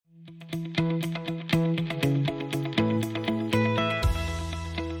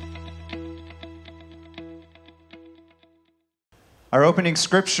Our opening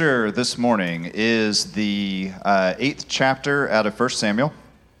scripture this morning is the 8th chapter out of 1 Samuel,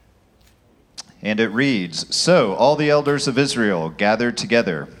 and it reads, "So all the elders of Israel gathered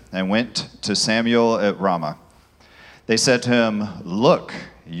together and went to Samuel at Ramah. They said to him, 'Look,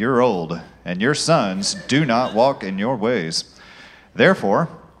 you're old, and your sons do not walk in your ways. Therefore,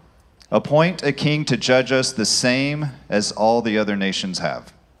 appoint a king to judge us the same as all the other nations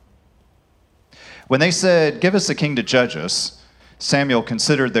have.' When they said, 'Give us a king to judge us,' Samuel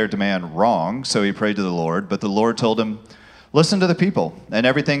considered their demand wrong, so he prayed to the Lord. But the Lord told him, 'Listen to the people and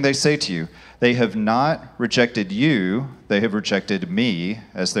everything they say to you. They have not rejected you, they have rejected me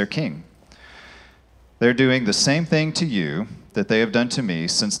as their king. They're doing the same thing to you that they have done to me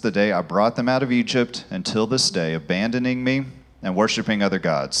since the day I brought them out of Egypt until this day, abandoning me and worshiping other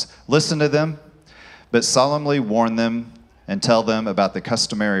gods. Listen to them, but solemnly warn them and tell them about the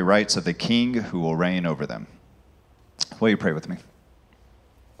customary rights of the king who will reign over them.'" Will you pray with me?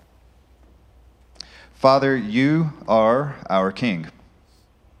 Father, you are our King.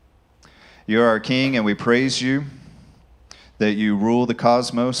 You are our King, and we praise you that you rule the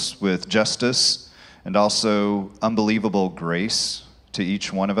cosmos with justice and also unbelievable grace to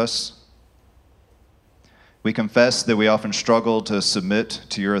each one of us. We confess that we often struggle to submit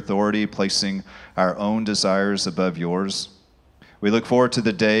to your authority, placing our own desires above yours. We look forward to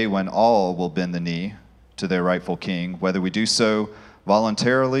the day when all will bend the knee to their rightful king, whether we do so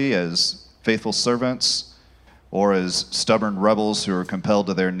voluntarily as faithful servants or as stubborn rebels who are compelled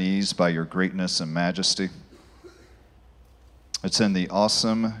to their knees by your greatness and majesty. It's in the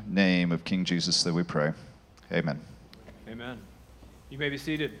awesome name of King Jesus that we pray. Amen. Amen. You may be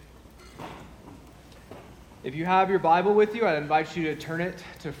seated. If you have your Bible with you, I'd invite you to turn it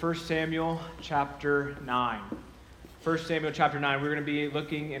to 1 Samuel chapter 9. 1 Samuel chapter 9. We're going to be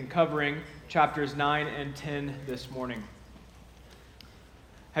looking and covering chapters 9 and 10 this morning.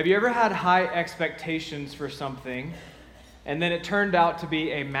 Have you ever had high expectations for something, and then it turned out to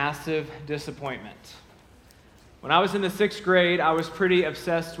be a massive disappointment? When I was in the 6th grade, I was pretty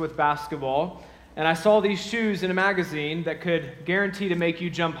obsessed with basketball, and I saw these shoes in a magazine that could guarantee to make you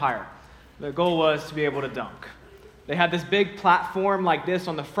jump higher. The goal was to be able to dunk. They had this big platform like this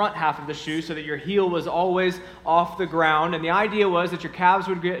on the front half of the shoe so that your heel was always off the ground, and the idea was that your calves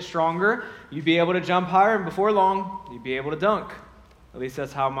would get stronger, you'd be able to jump higher, and before long, you'd be able to dunk. At least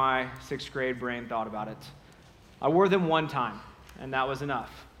that's how my 6th grade brain thought about it. I wore them one time, and that was enough.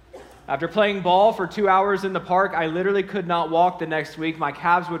 After playing ball for 2 hours in the park, I literally could not walk the next week. My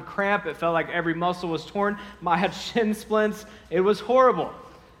calves would cramp. It felt like every muscle was torn. I had shin splints. It was horrible.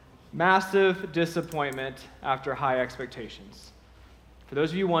 Massive disappointment after high expectations. For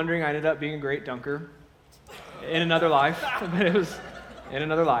those of you wondering, I ended up being a great dunker in another life, but it was in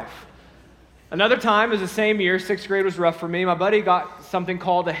another life. Another time, it was the same year, 6th grade was rough for me. My buddy got something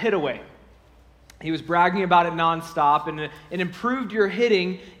called a hit-away. He was bragging about it nonstop, and it improved your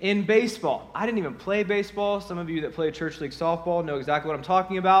hitting in baseball. I didn't even play baseball. Some of you that play church league softball know exactly what I'm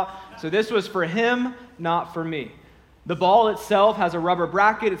talking about. So this was for him, not for me. The ball itself has a rubber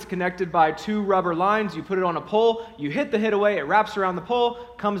bracket. It's connected by 2 rubber lines. You put it on a pole, you hit the hit away, it wraps around the pole,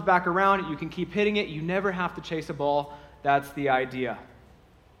 comes back around, you can keep hitting it. You never have to chase a ball. That's the idea.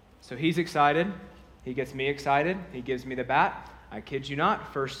 So he's excited. He gets me excited. He gives me the bat. I kid you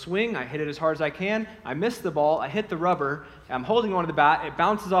not, first swing, I hit it as hard as I can. I miss the ball. I hit the rubber. I'm holding onto the bat. It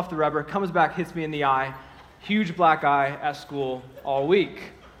bounces off the rubber, comes back, hits me in the eye. Huge black eye at school all week.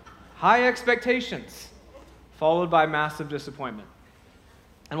 High expectations, followed by massive disappointment.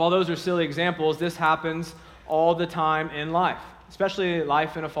 And while those are silly examples, this happens all the time in life, especially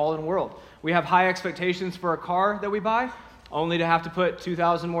life in a fallen world. We have high expectations for a car that we buy, only to have to put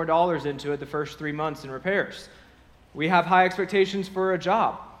 $2,000 more into it the first 3 months in repairs. We have high expectations for a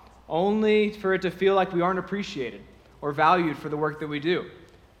job, only for it to feel like we aren't appreciated or valued for the work that we do.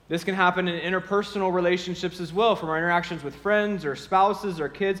 This can happen in interpersonal relationships as well, from our interactions with friends or spouses or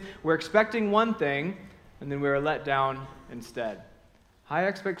kids. We're expecting one thing, and then we are let down instead. High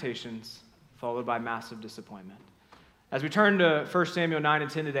expectations followed by massive disappointment. As we turn to 1 Samuel 9 and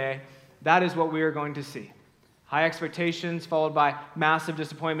 10 today, that is what we are going to see. High expectations followed by massive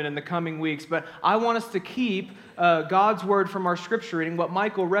disappointment in the coming weeks. But I want us to keep God's word from our scripture reading, what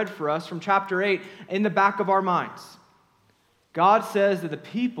Michael read for us from chapter 8, in the back of our minds. God says that the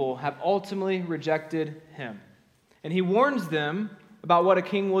people have ultimately rejected him. And he warns them about what a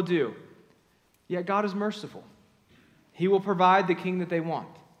king will do. Yet God is merciful. He will provide the king that they want.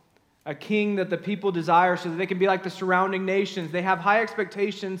 A king that the people desire so that they can be like the surrounding nations. They have high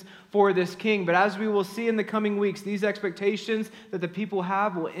expectations for this king. But as we will see in the coming weeks, these expectations that the people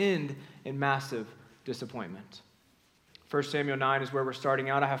have will end in massive disappointment. 1 Samuel 9 is where we're starting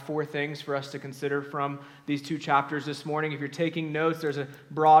out. I have 4 things for us to consider from these 2 chapters this morning. If you're taking notes, there's a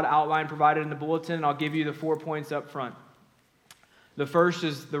broad outline provided in the bulletin, and I'll give you the 4 points up front. The first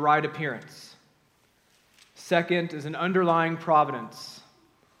is the right appearance. Second is an underlying providence.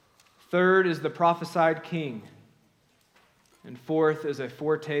 Third is the prophesied king. And fourth is a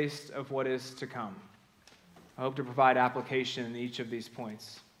foretaste of what is to come. I hope to provide application in each of these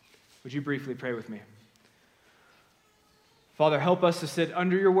points. Would you briefly pray with me? Father, help us to sit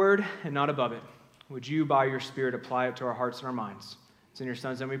under your word and not above it. Would you, by your Spirit, apply it to our hearts and our minds? It's in your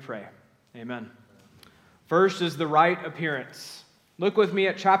Son's name we pray. Amen. First is the right appearance. Look with me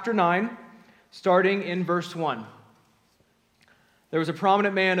at chapter 9, starting in verse 1. There was a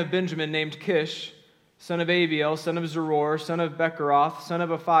prominent man of Benjamin named Kish, son of Abiel, son of Zeror, son of Becheroth, son of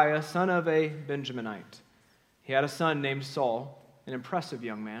Aphiah, son of a Benjaminite. He had a son named Saul, an impressive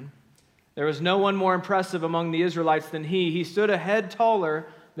young man. There was no one more impressive among the Israelites than he. He stood a head taller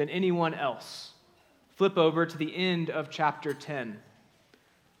than anyone else. Flip over to the end of chapter 10,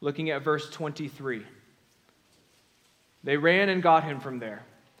 looking at verse 23. They ran and got him from there.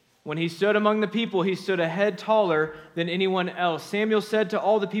 When he stood among the people, he stood a head taller than anyone else. Samuel said to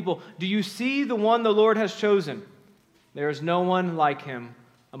all the people, "Do you see the one the Lord has chosen? There is no one like him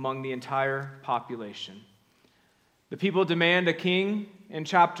among the entire population." The people demand a king in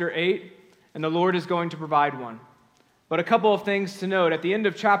chapter 8, and the Lord is going to provide one. But a couple of things to note. At the end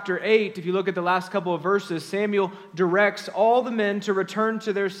of chapter 8, if you look at the last couple of verses, Samuel directs all the men to return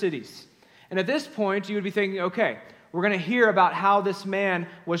to their cities. And at this point, you would be thinking, okay, we're going to hear about how this man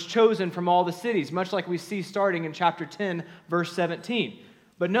was chosen from all the cities, much like we see starting in chapter 10, verse 17.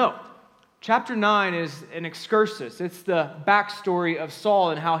 But no, chapter 9 is an excursus. It's the backstory of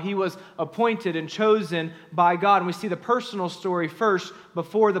Saul and how he was appointed and chosen by God. And we see the personal story first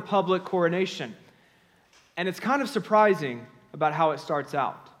before the public coronation. And it's kind of surprising about how it starts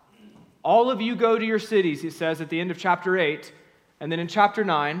out. All of you go to your cities, he says at the end of chapter 8. And then in chapter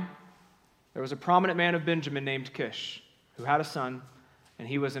 9, there was a prominent man of Benjamin named Kish, who had a son, and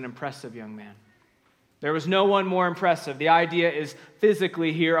he was an impressive young man. There was no one more impressive. The idea is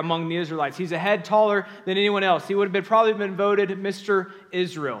physically here among the Israelites. He's a head taller than anyone else. He would have probably been voted Mr.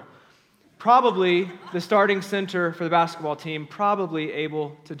 Israel. Probably the starting center for the basketball team, probably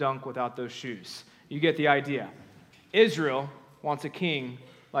able to dunk without those shoes. You get the idea. Israel wants a king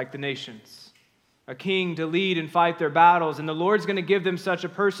like the nations. A king to lead and fight their battles, and the Lord's going to give them such a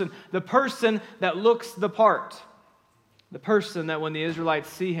person, the person that looks the part, the person that when the Israelites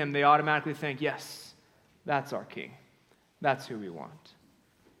see him, they automatically think, yes, that's our king. That's who we want.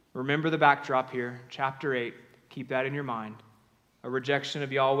 Remember the backdrop here, chapter 8, keep that in your mind. A rejection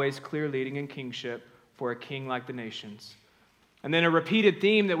of Yahweh's clear leading and kingship for a king like the nations. And then a repeated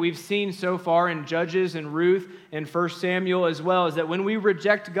theme that we've seen so far in Judges and Ruth and 1 Samuel as well is that when we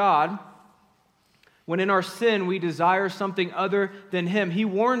reject God, when in our sin we desire something other than him, he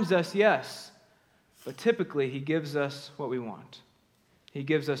warns us, yes, but typically he gives us what we want. He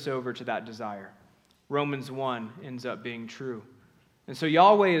gives us over to that desire. Romans 1 ends up being true. And so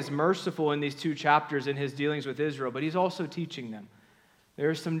Yahweh is merciful in these 2 chapters in his dealings with Israel, but he's also teaching them. There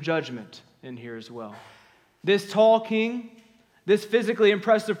is some judgment in here as well. This tall king, this physically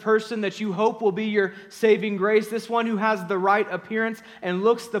impressive person that you hope will be your saving grace, this one who has the right appearance and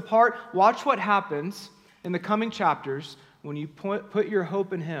looks the part, watch what happens in the coming chapters when you put your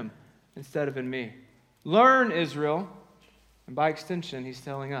hope in him instead of in me. Learn, Israel, and by extension, he's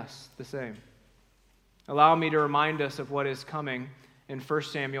telling us the same. Allow me to remind us of what is coming in 1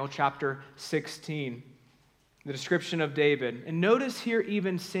 Samuel chapter 16, the description of David. And notice here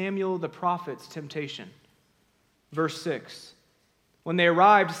even Samuel the prophet's temptation. Verse 6. When they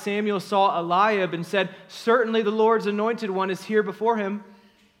arrived, Samuel saw Eliab and said, "Certainly the Lord's anointed one is here before him."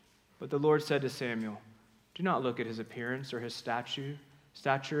 But the Lord said to Samuel, "Do not look at his appearance or his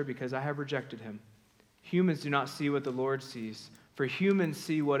stature, because I have rejected him. Humans do not see what the Lord sees, for humans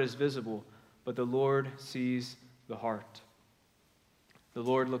see what is visible, but the Lord sees the heart." The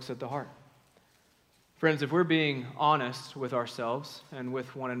Lord looks at the heart. Friends, if we're being honest with ourselves and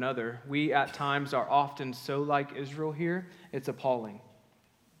with one another, we at times are often so like Israel here, it's appalling.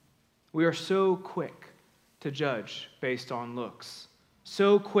 We are so quick to judge based on looks,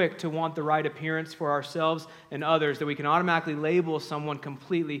 so quick to want the right appearance for ourselves and others that we can automatically label someone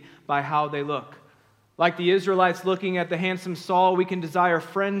completely by how they look. Like the Israelites looking at the handsome Saul, we can desire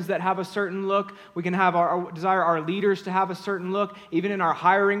friends that have a certain look. We can have desire our leaders to have a certain look. Even in our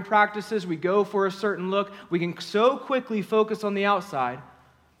hiring practices, we go for a certain look. We can so quickly focus on the outside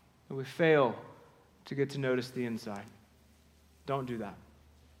that we fail to get to notice the inside. Don't do that.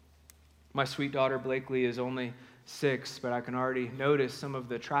 My sweet daughter Blakely is only 6, but I can already notice some of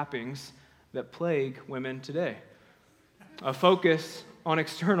the trappings that plague women today. A focus on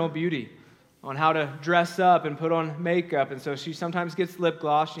external beauty, on how to dress up and put on makeup. And so she sometimes gets lip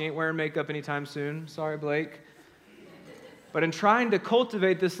gloss. She ain't wearing makeup anytime soon. Sorry, Blake. But in trying to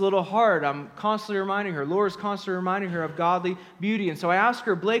cultivate this little heart, I'm constantly reminding her, Laura's constantly reminding her of godly beauty. And so I ask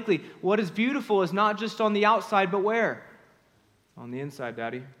her, Blakely, what is beautiful is not just on the outside, but where? On the inside,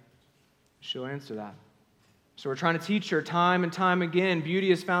 Daddy. She'll answer that. So we're trying to teach her time and time again,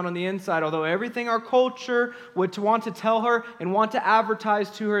 beauty is found on the inside, although everything our culture would want to tell her and want to advertise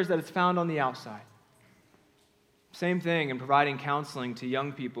to her is that it's found on the outside. Same thing in providing counseling to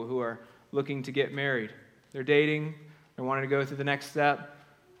young people who are looking to get married. They're dating, they're wanting to go through the next step.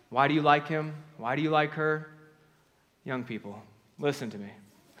 Why do you like him? Why do you like her? Young people, listen to me.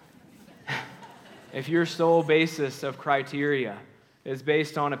 If your sole basis of criteria is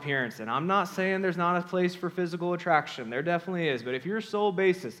based on appearance, and I'm not saying there's not a place for physical attraction, there definitely is, but if your sole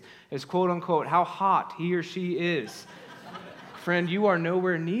basis is quote-unquote how hot he or she is, friend, you are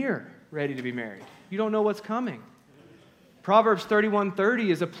nowhere near ready to be married. You don't know what's coming. Proverbs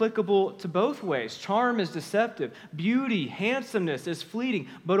 31:30 is applicable to both ways. Charm is deceptive. Beauty, handsomeness is fleeting,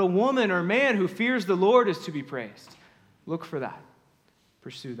 but a woman or man who fears the Lord is to be praised. Look for that.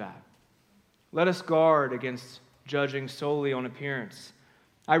 Pursue that. Let us guard against judging solely on appearance.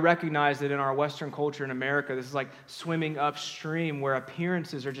 I recognize that in our Western culture in America, this is like swimming upstream where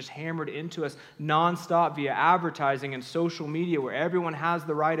appearances are just hammered into us nonstop via advertising and social media where everyone has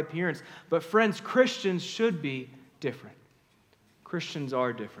the right appearance. But friends, Christians should be different. Christians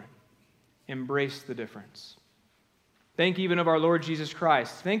are different. Embrace the difference. Think even of our Lord Jesus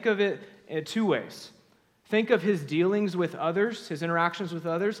Christ. Think of it in two ways. Think of his dealings with others, his interactions with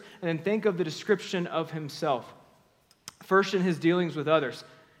others, and then think of the description of himself. First, in his dealings with others,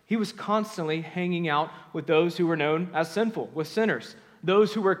 he was constantly hanging out with those who were known as sinful, with sinners,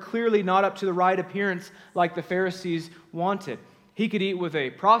 those who were clearly not up to the right appearance like the Pharisees wanted. He could eat with a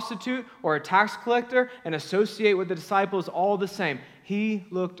prostitute or a tax collector and associate with the disciples all the same. He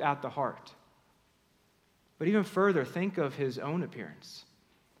looked at the heart. But even further, think of his own appearance.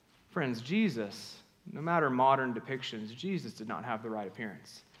 Friends, Jesus, no matter modern depictions, Jesus did not have the right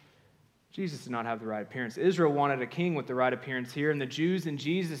appearance. Jesus did not have the right appearance. Israel wanted a king with the right appearance here, and the Jews in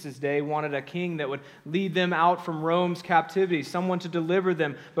Jesus' day wanted a king that would lead them out from Rome's captivity, someone to deliver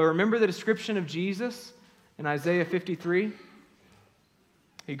them. But remember the description of Jesus in Isaiah 53?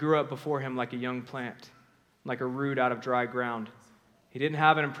 He grew up before him like a young plant, like a root out of dry ground. He didn't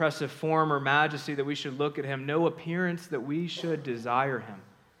have an impressive form or majesty that we should look at him, no appearance that we should desire him.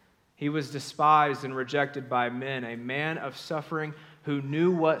 He was despised and rejected by men, a man of suffering who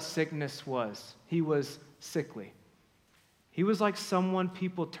knew what sickness was. He was sickly. He was like someone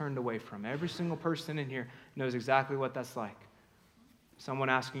people turned away from. Every single person in here knows exactly what that's like. Someone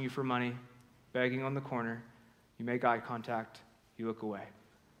asking you for money, begging on the corner, you make eye contact, you look away.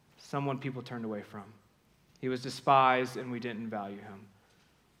 Someone people turned away from. He was despised and we didn't value him.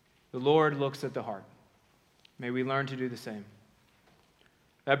 The Lord looks at the heart. May we learn to do the same.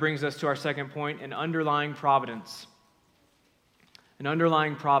 That brings us to our second point, an underlying providence. An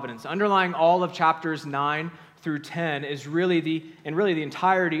underlying providence. Underlying all of chapters 9 through 10 is really the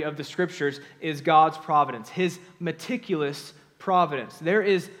entirety of the scriptures is God's providence, his meticulous providence. There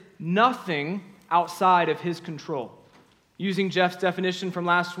is nothing outside of his control. Using Jeff's definition from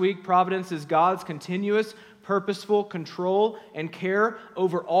last week, providence is God's continuous, purposeful control and care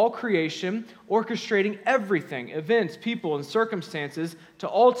over all creation, orchestrating everything, events, people, and circumstances to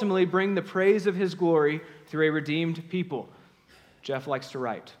ultimately bring the praise of his glory through a redeemed people. Jeff likes to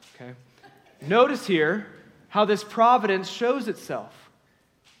write, okay? Notice here how this providence shows itself.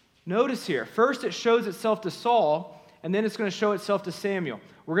 Notice here, first it shows itself to Saul, and then it's going to show itself to Samuel.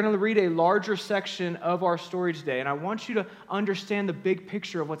 We're going to read a larger section of our story today, and I want you to understand the big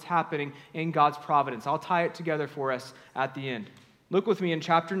picture of what's happening in God's providence. I'll tie it together for us at the end. Look with me in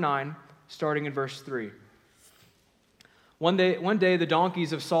chapter 9, starting in verse 3. One day the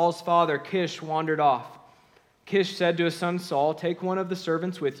donkeys of Saul's father, Kish, wandered off. Kish said to his son Saul, "Take one of the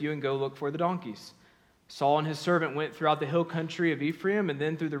servants with you and go look for the donkeys." Saul and his servant went throughout the hill country of Ephraim and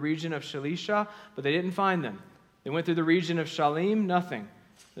then through the region of Shalisha, but they didn't find them. They went through the region of Shalim, nothing.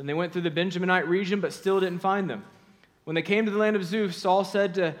 Then they went through the Benjaminite region, but still didn't find them. When they came to the land of Zuph, Saul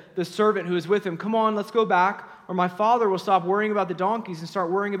said to the servant who was with him, "Come on, let's go back, or my father will stop worrying about the donkeys and start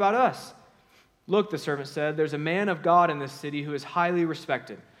worrying about us." "Look," the servant said, "there's a man of God in this city who is highly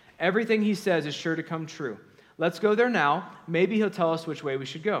respected. Everything he says is sure to come true. Let's go there now. Maybe he'll tell us which way we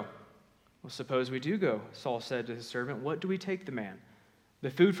should go." "Well, suppose we do go," Saul said to his servant. "What do we take the man?" The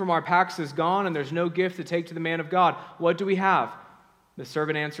food from our packs is gone, and there's no gift to take to the man of God. What do we have?" The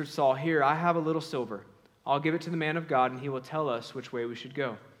servant answered Saul, "Here, I have a little silver. I'll give it to the man of God, and he will tell us which way we should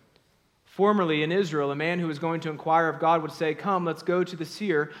go." Formerly in Israel, a man who was going to inquire of God would say, "Come, let's go to the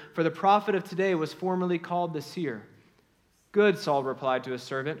seer, for the prophet of today was formerly called the seer." "Good," Saul replied to his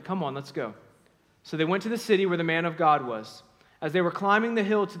servant. "Come on, let's go." So they went to the city where the man of God was. As they were climbing the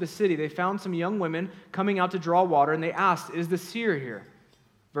hill to the city, they found some young women coming out to draw water, and they asked, "Is the seer here?"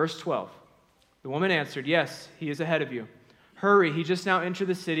 Verse 12. The woman answered, "Yes, he is ahead of you. Hurry, he just now entered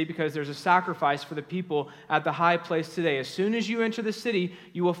the city because there's a sacrifice for the people at the high place today. As soon as you enter the city,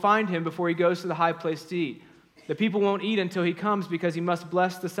 you will find him before he goes to the high place to eat. The people won't eat until he comes because he must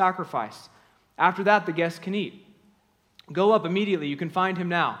bless the sacrifice. After that, the guests can eat. Go up immediately, you can find him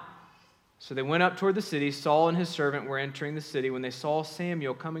now." So they went up toward the city. Saul and his servant were entering the city when they saw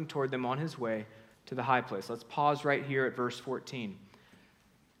Samuel coming toward them on his way to the high place. Let's pause right here at verse 14.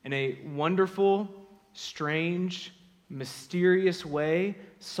 In a wonderful, strange, mysterious way,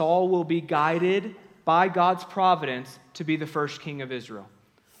 Saul will be guided by God's providence to be the first king of Israel.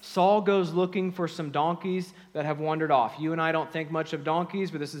 Saul goes looking for some donkeys that have wandered off. You and I don't think much of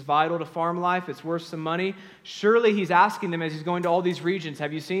donkeys, but this is vital to farm life. It's worth some money. Surely he's asking them as he's going to all these regions,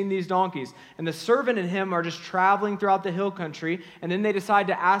 "Have you seen these donkeys?" And the servant and him are just traveling throughout the hill country, and then they decide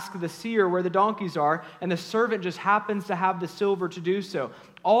to ask the seer where the donkeys are, and the servant just happens to have the silver to do so.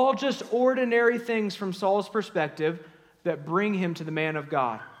 All just ordinary things from Saul's perspective that bring him to the man of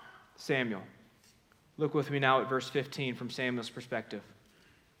God, Samuel. Look with me now at verse 15 from Samuel's perspective.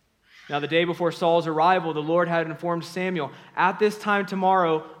 Now the day before Saul's arrival, the Lord had informed Samuel, "At this time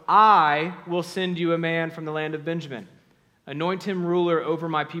tomorrow, I will send you a man from the land of Benjamin. Anoint him ruler over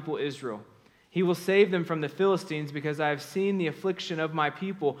my people Israel. He will save them from the Philistines because I have seen the affliction of my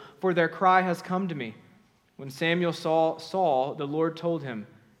people, for their cry has come to me." When Samuel saw Saul, the Lord told him,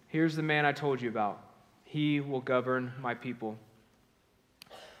 "Here's the man I told you about. He will govern my people."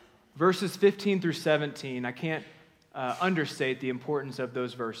 Verses 15 through 17, I can't understate the importance of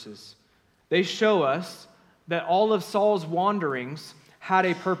those verses. They show us that all of Saul's wanderings had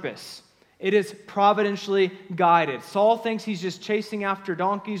a purpose. It is providentially guided. Saul thinks he's just chasing after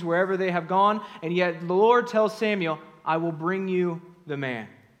donkeys wherever they have gone, and yet the Lord tells Samuel, "I will bring you the man."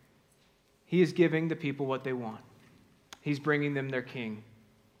 He is giving the people what they want. He's bringing them their king.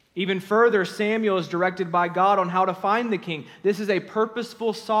 Even further, Samuel is directed by God on how to find the king. This is a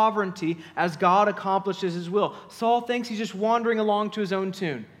purposeful sovereignty as God accomplishes his will. Saul thinks he's just wandering along to his own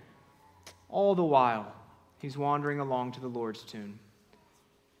tune. All the while, he's wandering along to the Lord's tune.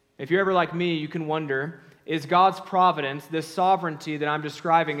 If you're ever like me, you can wonder, is God's providence, this sovereignty that I'm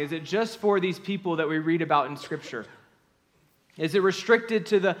describing, is it just for these people that we read about in Scripture? Is it restricted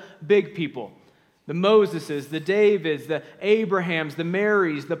to the big people? The Moseses, the Davids, the Abrahams, the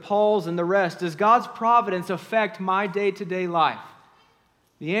Marys, the Pauls, and the rest. Does God's providence affect my day-to-day life?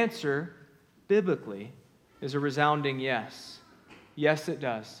 The answer, biblically, is a resounding yes. Yes, it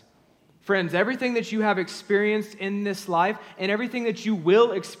does. Friends, everything that you have experienced in this life and everything that you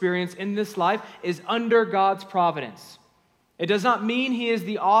will experience in this life is under God's providence. It does not mean he is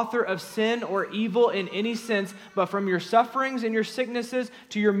the author of sin or evil in any sense, but from your sufferings and your sicknesses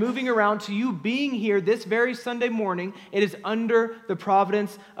to your moving around to you being here this very Sunday morning, it is under the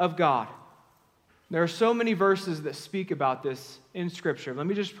providence of God. There are so many verses that speak about this in Scripture. Let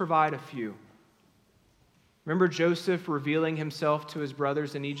me just provide a few. Remember Joseph revealing himself to his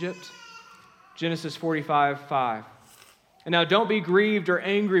brothers in Egypt? Genesis 45:5. "And now don't be grieved or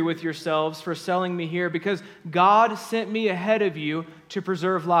angry with yourselves for selling me here, because God sent me ahead of you to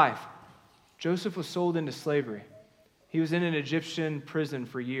preserve life." Joseph was sold into slavery. He was in an Egyptian prison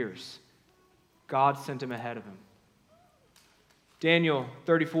for years. God sent him ahead of him. Daniel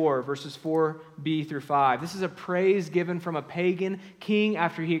 34, verses 4b through 5. This is a praise given from a pagan king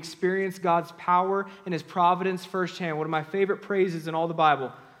after he experienced God's power and his providence firsthand. One of my favorite praises in all the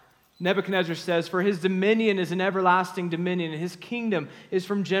Bible. Nebuchadnezzar says, "For his dominion is an everlasting dominion, and his kingdom is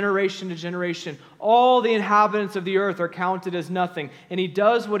from generation to generation. All the inhabitants of the earth are counted as nothing, and he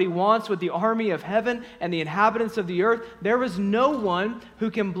does what he wants with the army of heaven and the inhabitants of the earth. There is no one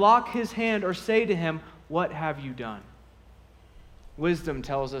who can block his hand or say to him, 'What have you done?'" Wisdom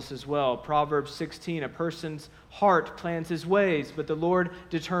tells us as well. Proverbs 16, "A person's heart plans his ways, but the Lord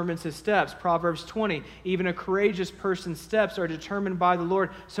determines his steps." Proverbs 20, "Even a courageous person's steps are determined by the Lord,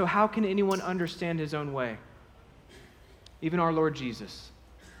 so how can anyone understand his own way?" Even our Lord Jesus,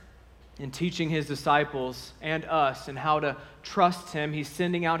 in teaching his disciples and us and how to trust him, he's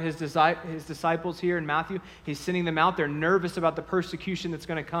sending out his disciples here in Matthew. He's sending them out. They're nervous about the persecution that's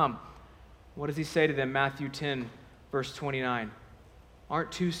going to come. What does he say to them? Matthew 10, verse 29.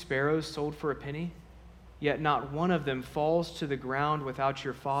 Aren't 2 sparrows sold for a penny? Yet not one of them falls to the ground without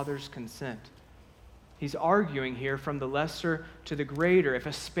your Father's consent. He's arguing here from the lesser to the greater. If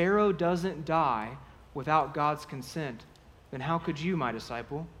a sparrow doesn't die without God's consent, then how could you, my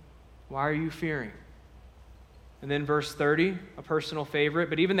disciple? Why are you fearing? And then verse 30, a personal favorite,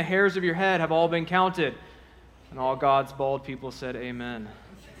 but even the hairs of your head have all been counted. And all God's bald people said, amen.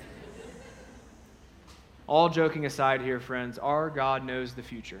 All joking aside here, friends, our God knows the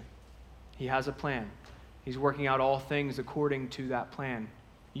future. He has a plan. He's working out all things according to that plan.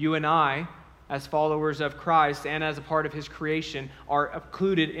 You and I, as followers of Christ and as a part of his creation, are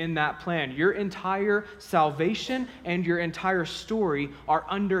included in that plan. Your entire salvation and your entire story are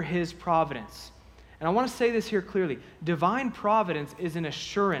under his providence. And I want to say this here clearly. Divine providence is an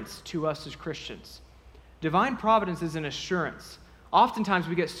assurance to us as Christians. Divine providence is an assurance. Oftentimes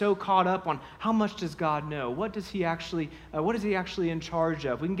we get so caught up on how much does God know? What is he actually in charge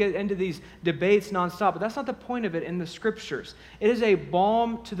of? We can get into these debates nonstop, but that's not the point of it in the scriptures. It is a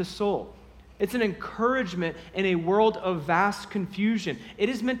balm to the soul. It's an encouragement in a world of vast confusion. It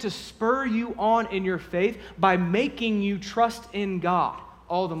is meant to spur you on in your faith by making you trust in God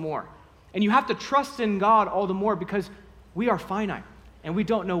all the more. And you have to trust in God all the more because we are finite and we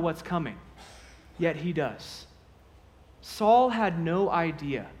don't know what's coming. Yet he does. Saul had no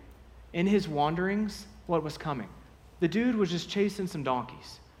idea in his wanderings what was coming. The dude was just chasing some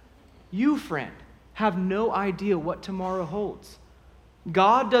donkeys. You, friend, have no idea what tomorrow holds.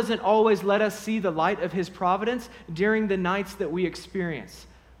 God doesn't always let us see the light of his providence during the nights that we experience.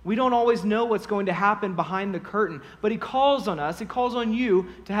 We don't always know what's going to happen behind the curtain, but he calls on us, he calls on you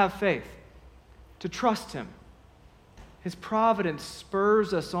to have faith, to trust him. His providence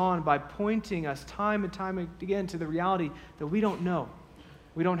spurs us on by pointing us time and time again to the reality that we don't know.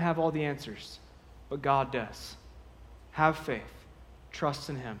 We don't have all the answers, but God does. Have faith.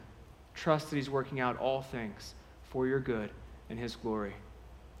 Trust in him. Trust that he's working out all things for your good and his glory.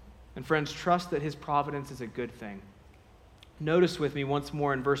 And friends, trust that his providence is a good thing. Notice with me once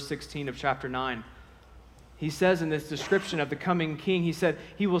more in verse 16 of chapter 9. He says in this description of the coming king, he said,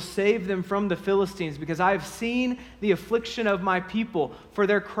 he will save them from the Philistines because I have seen the affliction of my people, for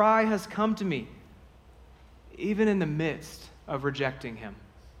their cry has come to me. Even in the midst of rejecting him,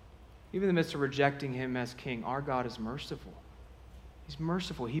 even in the midst of rejecting him as king, our God is merciful. He's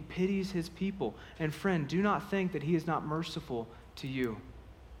merciful. He pities his people. And friend, do not think that he is not merciful to you.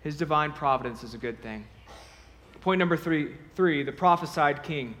 His divine providence is a good thing. Point number three, the prophesied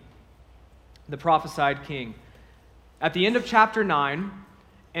king. The prophesied king. At the end of chapter 9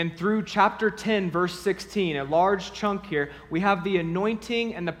 and through chapter 10, verse 16, a large chunk here, we have the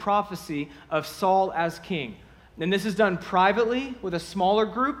anointing and the prophecy of Saul as king. And this is done privately with a smaller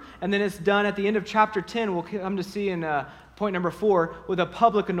group, and then it's done at the end of chapter 10, we'll come to see in point number 4, with a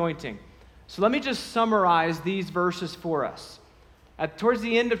public anointing. So let me just summarize these verses for us. Towards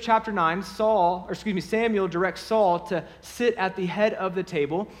the end of chapter 9, Samuel directs Saul to sit at the head of the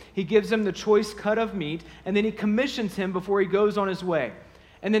table. He gives him the choice cut of meat, and then he commissions him before he goes on his way.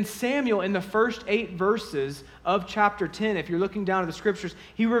 And then Samuel, in the first 8 verses of chapter 10, if you're looking down at the scriptures,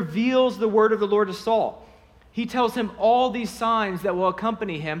 he reveals the word of the Lord to Saul. He tells him all these signs that will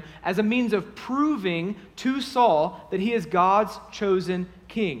accompany him as a means of proving to Saul that he is God's chosen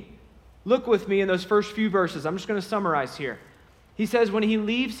king. Look with me in those first few verses. I'm just going to summarize here. He says, when he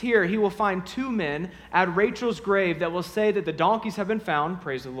leaves here, he will find 2 men at Rachel's grave that will say that the donkeys have been found,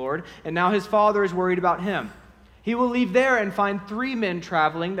 praise the Lord, and now his father is worried about him. He will leave there and find 3 men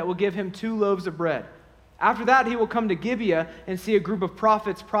traveling that will give him 2 loaves of bread. After that, he will come to Gibeah and see a group of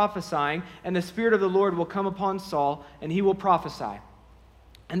prophets prophesying, and the Spirit of the Lord will come upon Saul, and he will prophesy.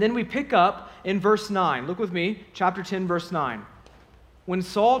 And then we pick up in verse 9. Look with me, chapter 10, verse 9. When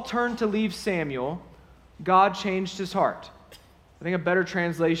Saul turned to leave Samuel, God changed his heart. I think a better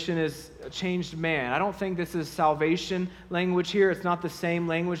translation is a changed man. I don't think this is salvation language here. It's not the same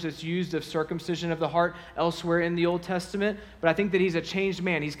language that's used of circumcision of the heart elsewhere in the Old Testament, but I think that he's a changed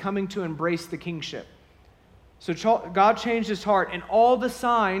man. He's coming to embrace the kingship. So God changed his heart, and all the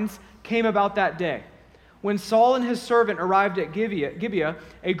signs came about that day. When Saul and his servant arrived at Gibeah,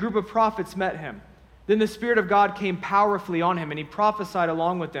 a group of prophets met him. Then the Spirit of God came powerfully on him, and he prophesied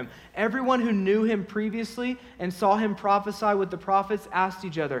along with them. Everyone who knew him previously and saw him prophesy with the prophets asked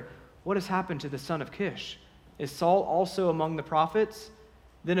each other, "What has happened to the son of Kish? Is Saul also among the prophets?"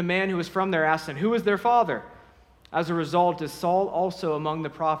 Then a man who was from there asked him, "Who is their father?" As a result, "Is Saul also among the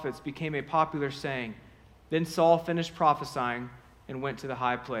prophets?" became a popular saying. Then Saul finished prophesying and went to the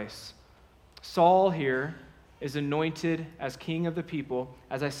high place. Saul here is anointed as king of the people,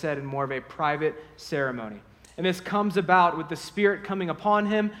 as I said, in more of a private ceremony. And this comes about with the Spirit coming upon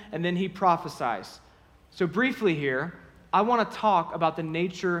him, and then he prophesies. So briefly here, I want to talk about the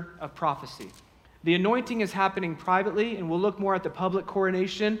nature of prophecy. The anointing is happening privately, and we'll look more at the public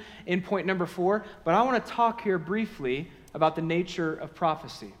coronation in point number 4, but I want to talk here briefly about the nature of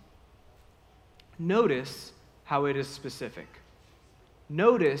prophecy. Notice how it is specific.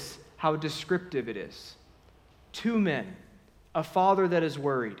 Notice how descriptive it is. 2 men, a father that is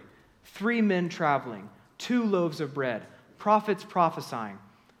worried, 3 men traveling, 2 loaves of bread, prophets prophesying.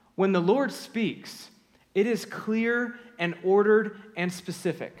 When the Lord speaks, it is clear and ordered and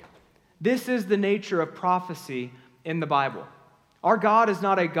specific. This is the nature of prophecy in the Bible. Our God is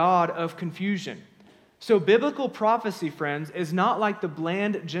not a God of confusion. So biblical prophecy, friends, is not like the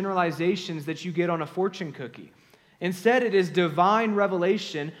bland generalizations that you get on a fortune cookie. Instead, it is divine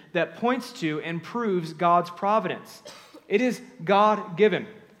revelation that points to and proves God's providence. It is God-given.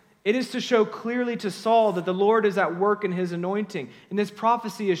 It is to show clearly to Saul that the Lord is at work in his anointing, and this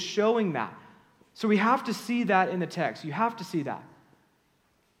prophecy is showing that. So we have to see that in the text. You have to see that.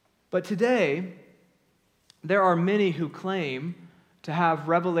 But today, there are many who claim to have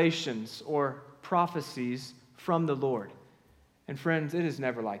revelations or prophecies from the Lord. And friends, it is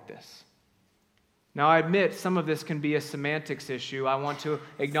never like this. Now, I admit some of this can be a semantics issue. I want to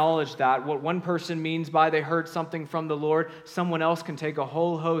acknowledge that. What one person means by they heard something from the Lord, someone else can take a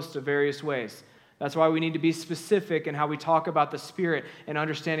whole host of various ways. That's why we need to be specific in how we talk about the Spirit and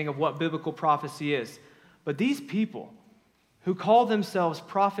understanding of what biblical prophecy is. But these people who call themselves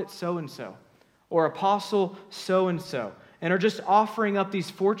prophet so-and-so or apostle so-and-so and are just offering up these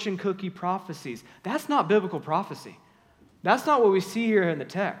fortune cookie prophecies, that's not biblical prophecy. That's not what we see here in the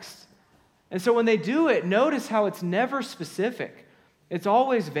text. And so when they do it, notice how it's never specific. It's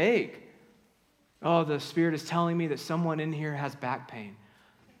always vague. Oh, the Spirit is telling me that someone in here has back pain.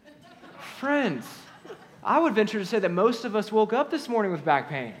 Friends, I would venture to say that most of us woke up this morning with back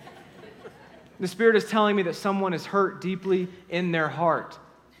pain. The Spirit is telling me that someone is hurt deeply in their heart.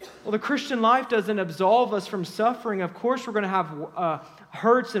 Well, the Christian life doesn't absolve us from suffering. Of course, we're going to have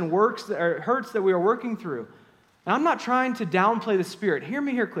hurts that we are working through. And I'm not trying to downplay the Spirit. Hear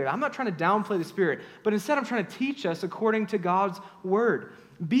me here clearly. I'm not trying to downplay the Spirit, but instead I'm trying to teach us according to God's Word.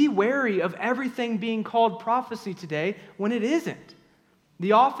 Be wary of everything being called prophecy today when it isn't.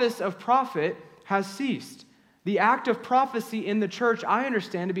 The office of prophet has ceased. The act of prophecy in the church, I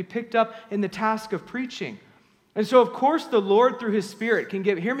understand, to be picked up in the task of preaching. And so, of course, the Lord through His Spirit can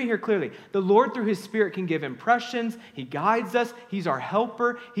give, hear me here clearly, the Lord through His Spirit can give impressions, He guides us, He's our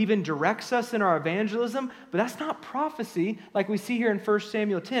helper, He even directs us in our evangelism, but that's not prophecy like we see here in 1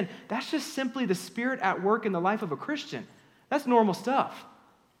 Samuel 10. That's just simply the Spirit at work in the life of a Christian. That's normal stuff.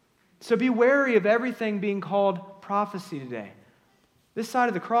 So be wary of everything being called prophecy today. This side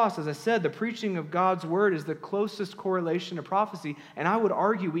of the cross, as I said, the preaching of God's Word is the closest correlation to prophecy, and I would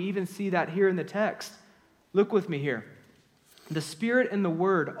argue we even see that here in the text. Look with me here. The Spirit and the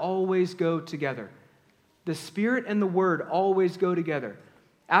Word always go together. The Spirit and the Word always go together.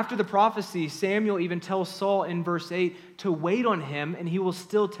 After the prophecy, Samuel even tells Saul in verse 8 to wait on him, and he will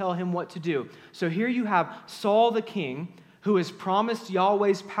still tell him what to do. So here you have Saul the king, who is promised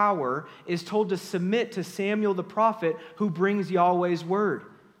Yahweh's power, is told to submit to Samuel the prophet, who brings Yahweh's word.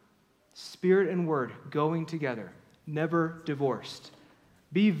 Spirit and Word going together, never divorced.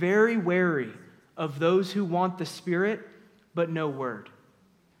 Be very wary of those who want the Spirit, but no Word.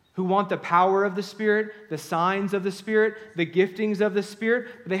 Who want the power of the Spirit, the signs of the Spirit, the giftings of the Spirit,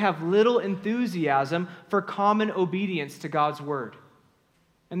 but they have little enthusiasm for common obedience to God's Word.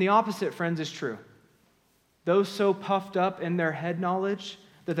 And the opposite, friends, is true. Those so puffed up in their head knowledge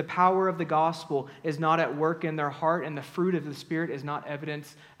that the power of the gospel is not at work in their heart and the fruit of the Spirit is not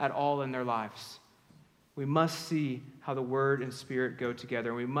evidence at all in their lives. We must see how the Word and Spirit go together,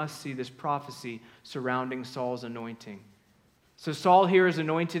 and we must see this prophecy surrounding Saul's anointing. So Saul here is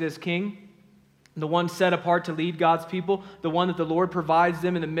anointed as king, the one set apart to lead God's people, the one that the Lord provides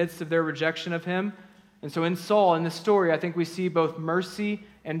them in the midst of their rejection of Him. And so in Saul, in this story, I think we see both mercy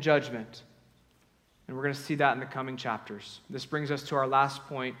and judgment. And we're going to see that in the coming chapters. This brings us to our last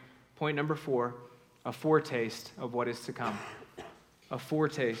point, point number 4, a foretaste of what is to come. A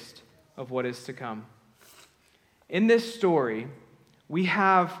foretaste of what is to come. In this story, we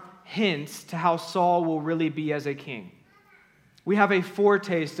have hints to how Saul will really be as a king. We have a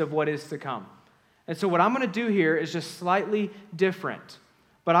foretaste of what is to come. And so what I'm going to do here is just slightly different.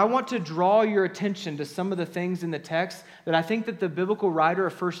 But I want to draw your attention to some of the things in the text that I think that the biblical writer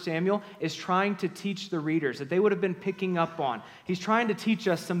of 1 Samuel is trying to teach the readers, that they would have been picking up on. He's trying to teach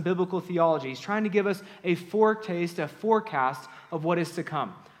us some biblical theology. He's trying to give us a foretaste, a forecast of what is to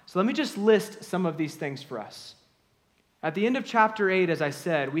come. So let me just list some of these things for us. At the end of chapter 8, as I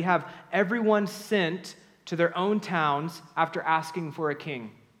said, we have everyone sent to their own towns after asking for a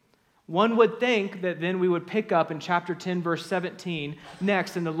king. One would think that then we would pick up in chapter 10, verse 17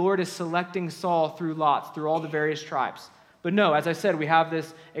 next, and the Lord is selecting Saul through lots, through all the various tribes. But no, as I said, we have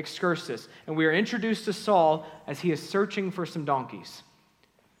this excursus, and we are introduced to Saul as he is searching for some donkeys.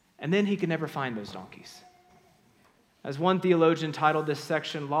 And then he can never find those donkeys. As one theologian titled this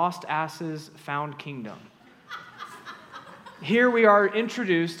section, Lost Asses Found Kingdom. Here we are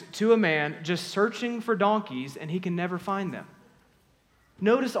introduced to a man just searching for donkeys, and he can never find them.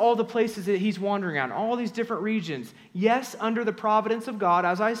 Notice all the places that he's wandering around, all these different regions. Yes, under the providence of God,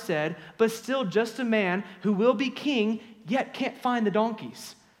 as I said, but still just a man who will be king, yet can't find the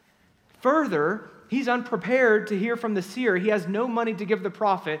donkeys. Further, he's unprepared to hear from the seer. He has no money to give the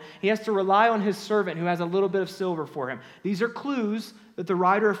prophet. He has to rely on his servant who has a little bit of silver for him. These are clues that the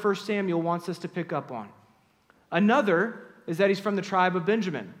writer of 1 Samuel wants us to pick up on. Another is that he's from the tribe of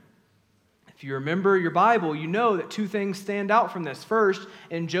Benjamin. If you remember your Bible, you know that two things stand out from this. First,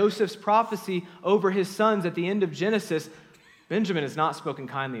 in Joseph's prophecy over his sons at the end of Genesis, Benjamin is not spoken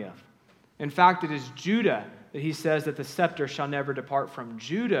kindly of. In fact, it is Judah that he says that the scepter shall never depart from.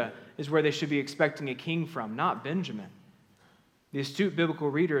 Judah is where they should be expecting a king from, not Benjamin. The astute biblical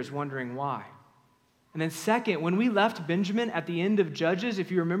reader is wondering why. And then second, when we left Benjamin at the end of Judges, if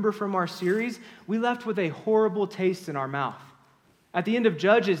you remember from our series, we left with a horrible taste in our mouth. At the end of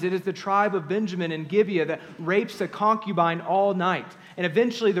Judges, it is the tribe of Benjamin in Gibeah that rapes a concubine all night. And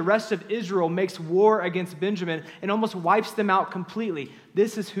eventually the rest of Israel makes war against Benjamin and almost wipes them out completely.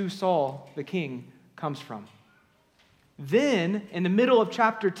 This is who Saul, the king, comes from. Then, in the middle of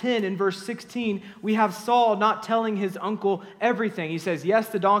chapter 10, in verse 16, we have Saul not telling his uncle everything. He says, yes,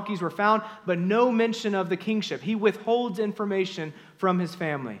 the donkeys were found, but no mention of the kingship. He withholds information from his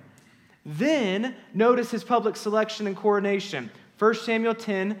family. Then, notice his public selection and coronation. 1 Samuel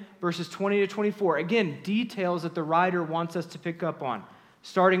 10, verses 20 to 24. Again, details that the writer wants us to pick up on.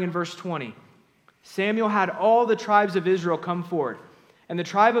 Starting in verse 20. Samuel had all the tribes of Israel come forward, and the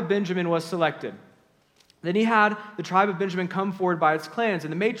tribe of Benjamin was selected. Then he had the tribe of Benjamin come forward by its clans,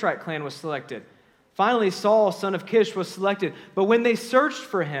 and the Matrite clan was selected. Finally, Saul, son of Kish, was selected. But when they searched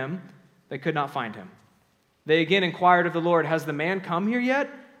for him, they could not find him. They again inquired of the Lord, has the man come here yet?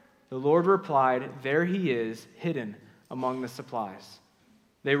 The Lord replied, there he is, hidden among the supplies.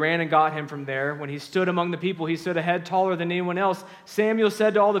 They ran and got him from there. When he stood among the people, he stood a head taller than anyone else. Samuel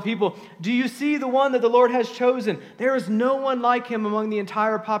said to all the people, do you see the one that the Lord has chosen? There is no one like him among the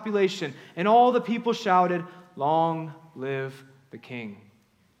entire population. And all the people shouted, long live the king.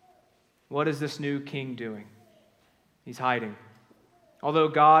 What is this new king doing? He's hiding. Although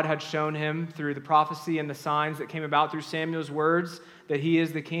God had shown him through the prophecy and the signs that came about through Samuel's words that he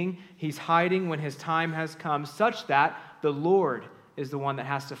is the king, he's hiding when his time has come, such that the Lord is the one that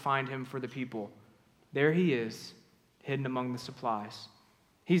has to find him for the people. There he is, hidden among the supplies.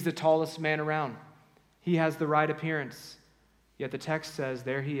 He's the tallest man around. He has the right appearance. Yet the text says,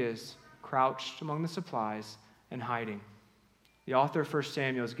 there he is, crouched among the supplies and hiding. The author of 1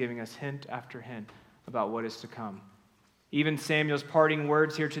 Samuel is giving us hint after hint about what is to come. Even Samuel's parting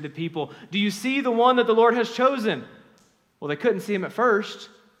words here to the people, do you see the one that the Lord has chosen? Well, they couldn't see him at first.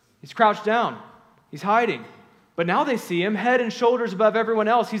 He's crouched down. He's hiding. But now they see him head and shoulders above everyone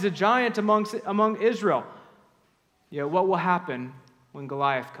else. He's a giant among Israel. Yet what will happen when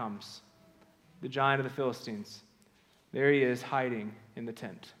Goliath comes? The giant of the Philistines. There he is hiding in the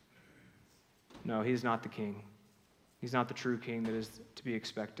tent. No, he's not the king. He's not the true king that is to be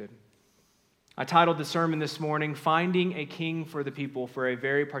expected. I titled the sermon this morning, Finding a King for the People, for a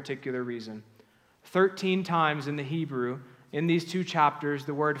very particular reason. 13 times in the Hebrew, in these two chapters,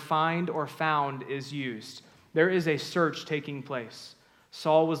 the word find or found is used. There is a search taking place.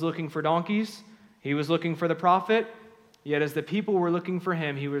 Saul was looking for donkeys. He was looking for the prophet. Yet as the people were looking for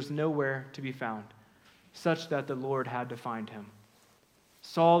him, he was nowhere to be found, such that the Lord had to find him.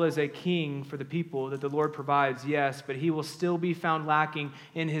 Saul is a king for the people that the Lord provides, yes, but he will still be found lacking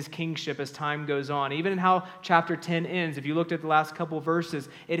in his kingship as time goes on. Even in how chapter 10 ends, if you looked at the last couple of verses,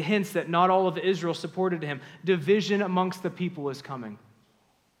 it hints that not all of Israel supported him. Division amongst the people is coming.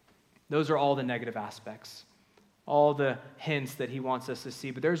 Those are all the negative aspects, all the hints that he wants us to see.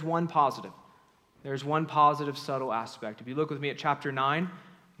 But there's one positive. There's one positive, subtle aspect. If you look with me at chapter 9,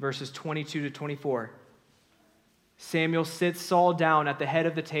 verses 22 to 24, Samuel sits Saul down at the head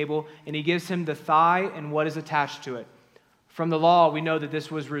of the table, and he gives him the thigh and what is attached to it. From the law, we know that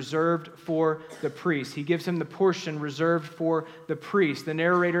this was reserved for the priest. He gives him the portion reserved for the priest. The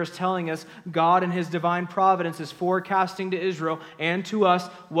narrator is telling us God in his divine providence is forecasting to Israel and to us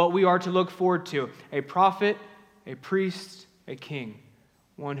what we are to look forward to: a prophet, a priest, a king,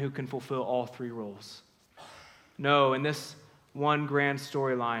 one who can fulfill all three roles. No, in this one grand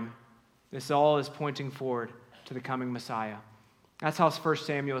storyline, this all is pointing forward to the coming Messiah. That's how 1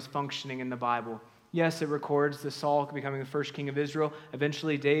 Samuel is functioning in the Bible. Yes, it records the Saul becoming the first king of Israel,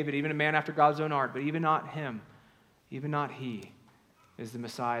 eventually David, even a man after God's own heart, but even not him, even not he, is the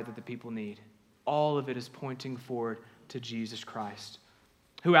Messiah that the people need. All of it is pointing forward to Jesus Christ,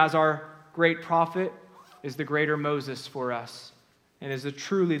 who as our great prophet is the greater Moses for us and is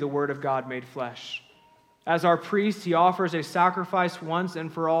truly the Word of God made flesh. As our priest, he offers a sacrifice once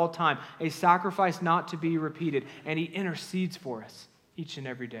and for all time, a sacrifice not to be repeated, and he intercedes for us each and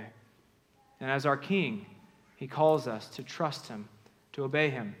every day. And as our king, he calls us to trust him, to obey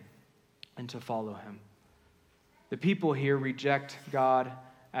him, and to follow him. The people here reject God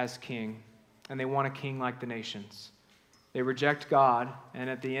as king, and they want a king like the nations. They reject God, and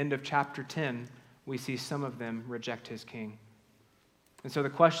at the end of chapter 10, we see some of them reject his king. And so the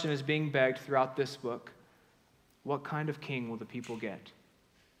question is being begged throughout this book: what kind of king will the people get?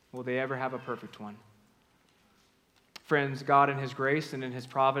 Will they ever have a perfect one? Friends, God in his grace and in his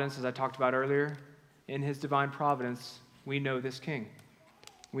providence, as I talked about earlier, in his divine providence, we know this king.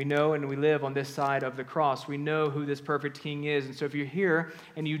 We know and we live on this side of the cross. We know who this perfect king is. And so if you're here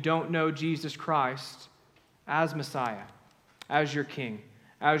and you don't know Jesus Christ as Messiah, as your king,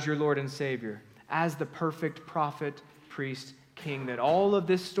 as your Lord and Savior, as the perfect prophet, priest, king that all of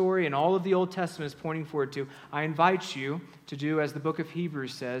this story and all of the Old Testament is pointing forward to, I invite you to do as the book of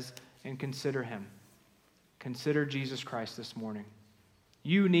Hebrews says and consider him. Consider Jesus Christ this morning.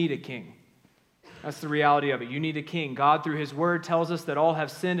 You need a king. That's the reality of it. You need a king. God, through his word, tells us that all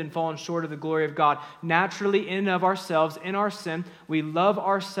have sinned and fallen short of the glory of God. Naturally, in and of ourselves, in our sin, we love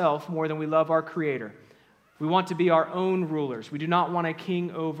ourselves more than we love our Creator. We want to be our own rulers. We do not want a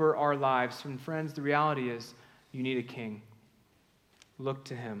king over our lives. And friends, the reality is you need a king. Look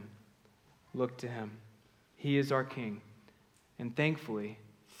to him. Look to him. He is our king. And thankfully,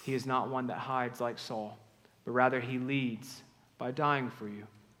 he is not one that hides like Saul, but rather he leads by dying for you,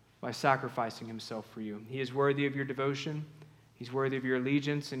 by sacrificing himself for you. He is worthy of your devotion. He's worthy of your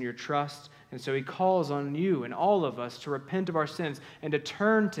allegiance and your trust. And so he calls on you and all of us to repent of our sins and to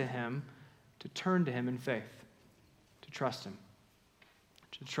turn to him in faith, to trust him,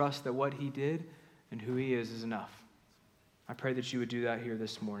 to trust that what he did and who he is enough. I pray that you would do that here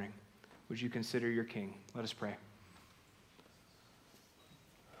this morning. Would you consider your king? Let us pray.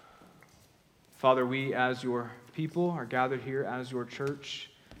 Father, we as your people are gathered here as your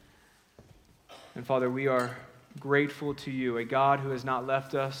church. And Father, we are grateful to you, a God who has not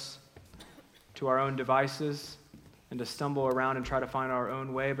left us to our own devices and to stumble around and try to find our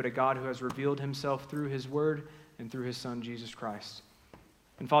own way, but a God who has revealed himself through his word and through his Son, Jesus Christ.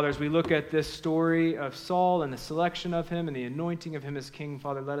 And Father, as we look at this story of Saul and the selection of him and the anointing of him as king,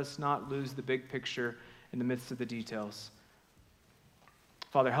 Father, let us not lose the big picture in the midst of the details.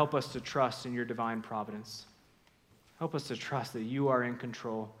 Father, help us to trust in your divine providence. Help us to trust that you are in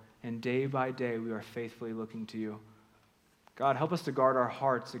control, and day by day we are faithfully looking to you. God, help us to guard our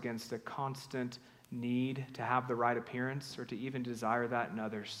hearts against a constant need to have the right appearance or to even desire that in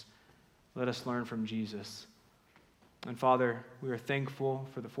others. Let us learn from Jesus. And Father, we are thankful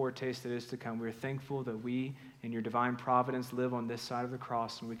for the foretaste that is to come. We are thankful that we, in your divine providence, live on this side of the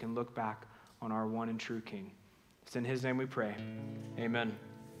cross and we can look back on our one and true King. It's in his name we pray. Amen.